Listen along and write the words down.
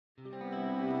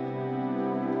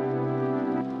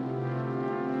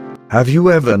Have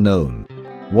you ever known?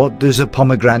 What does a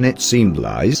pomegranate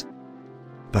symbolize?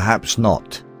 Perhaps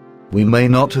not. We may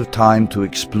not have time to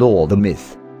explore the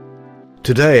myth.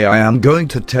 Today I am going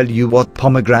to tell you what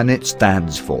pomegranate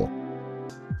stands for.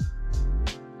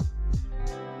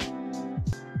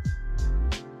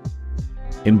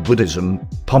 In Buddhism,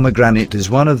 pomegranate is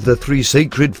one of the 3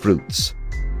 sacred fruits.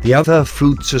 The other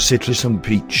fruits are citrus and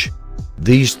peach.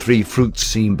 These 3 fruits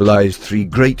symbolize 3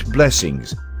 great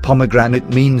blessings. Pomegranate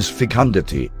means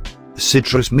fecundity.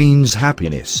 Citrus means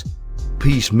happiness.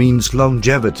 Peace means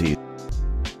longevity.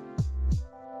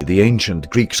 The ancient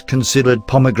Greeks considered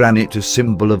pomegranate a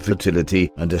symbol of fertility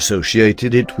and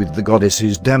associated it with the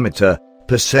goddesses Demeter,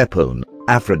 Persephone,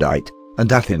 Aphrodite,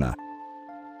 and Athena.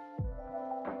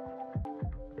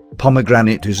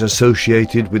 Pomegranate is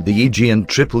associated with the Aegean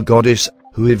Tripple goddess,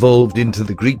 who evolved into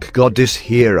the Greek goddess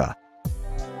Hera.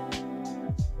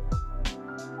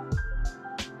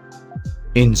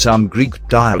 In some Greek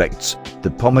dialects,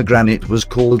 the pomegranate was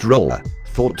called rolla,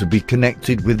 thought to be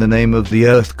connected with the name of the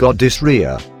earth goddess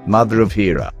Rhea, mother of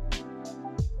Hera.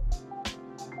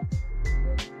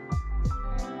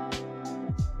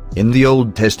 In the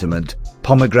Old Testament,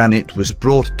 pomegranate was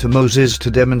brought to Moses to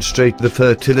demonstrate the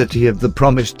fertility of the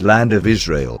promised land of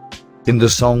Israel. In the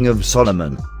Song of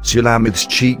Solomon, Sulamit's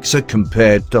cheeks are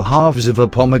compared to halves of a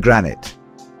pomegranate.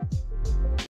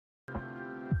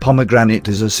 Pomegranate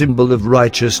is a symbol of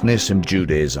righteousness in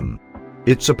Judaism.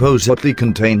 It supposedly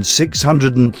contains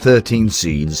 613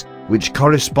 seeds, which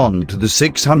correspond to the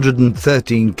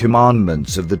 613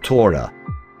 commandments of the Torah.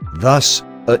 Thus,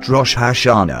 at Rosh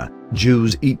Hashanah,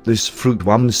 Jews eat this fruit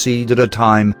 1 seed at a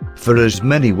time, for as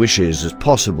many wishes as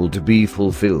possible to be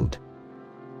fulfilled.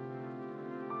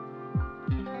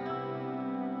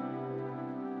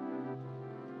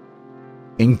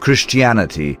 In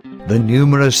Christianity, the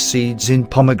numerous seeds in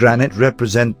pomegranate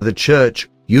represent the Church,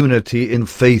 unity in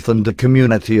faith and a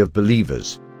community of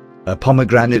believers. A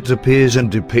pomegranate appears in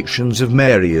depictions of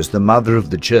Mary as the mother of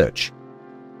the Church.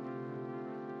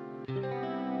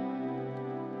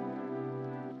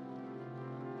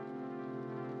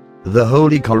 The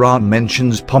Holy Quran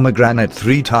mentions pomegranate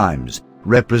 3 times,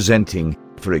 representing,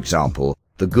 for example,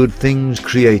 the good things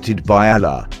created by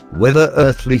Allah, whether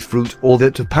earthly fruit or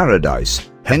that of paradise.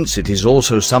 Hence it is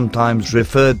also sometimes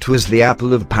referred to as the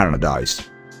apple of paradise.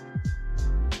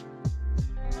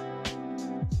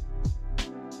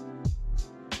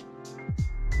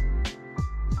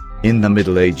 In the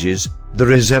Middle Ages, the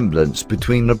resemblance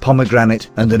between a pomegranate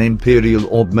and an imperial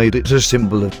orb made it a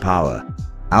symbol of power.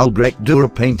 Albrecht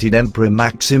Dürer painted Emperor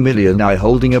Maximilian I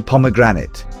holding a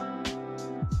pomegranate.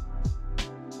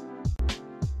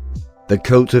 The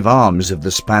coat of arms of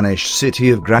the Spanish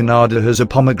city of Granada has a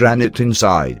pomegranate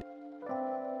inside.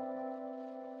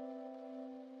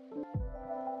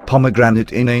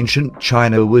 Pomegranate in ancient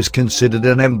China was considered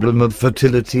an emblem of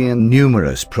fertility and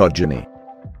numerous progeny.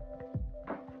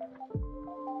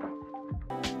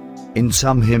 In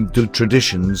some Hindu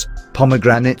traditions,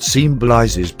 pomegranate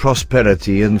symbolizes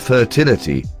prosperity and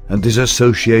fertility, and is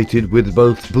associated with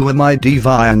both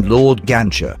Bhumidevi and Lord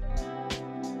Ganesha.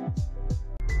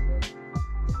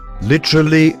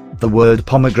 Literally, the word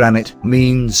pomegranate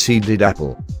means seeded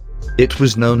apple. It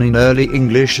was known in early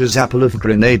English as apple of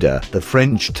Granada. The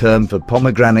French term for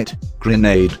pomegranate,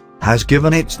 grenade, has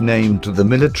given its name to the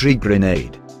military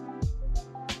grenade.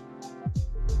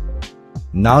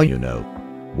 Now you know.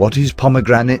 What is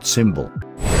pomegranate symbol?